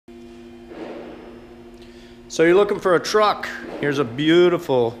So you're looking for a truck. Here's a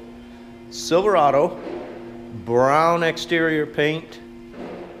beautiful Silverado, brown exterior paint,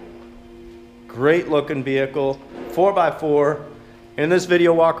 great looking vehicle, 4x4. In this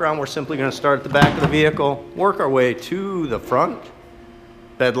video walk around, we're simply going to start at the back of the vehicle, work our way to the front.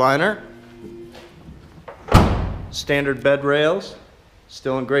 Bed liner, standard bed rails,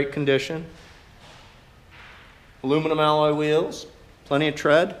 still in great condition. Aluminum alloy wheels, plenty of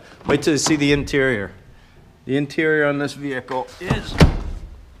tread. Wait till you see the interior. The interior on this vehicle is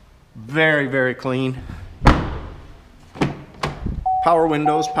very, very clean. Power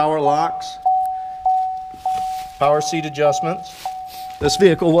windows, power locks, power seat adjustments. This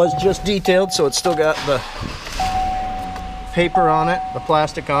vehicle was just detailed, so it's still got the paper on it, the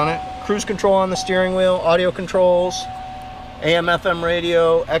plastic on it. Cruise control on the steering wheel, audio controls, AM, FM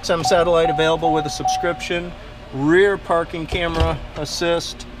radio, XM satellite available with a subscription, rear parking camera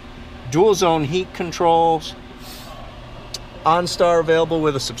assist, dual zone heat controls, OnStar available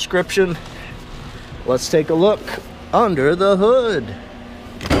with a subscription. Let's take a look under the hood.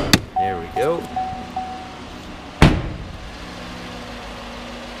 There we go.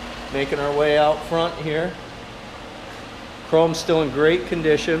 Making our way out front here. Chrome's still in great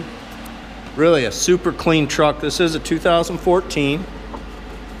condition. Really a super clean truck. This is a 2014.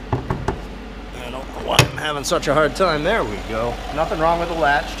 I don't know why I'm having such a hard time. There we go. Nothing wrong with the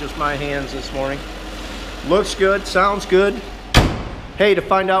latch, just my hands this morning. Looks good, sounds good. Hey, to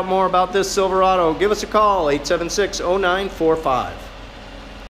find out more about this Silverado, give us a call, 876-0945.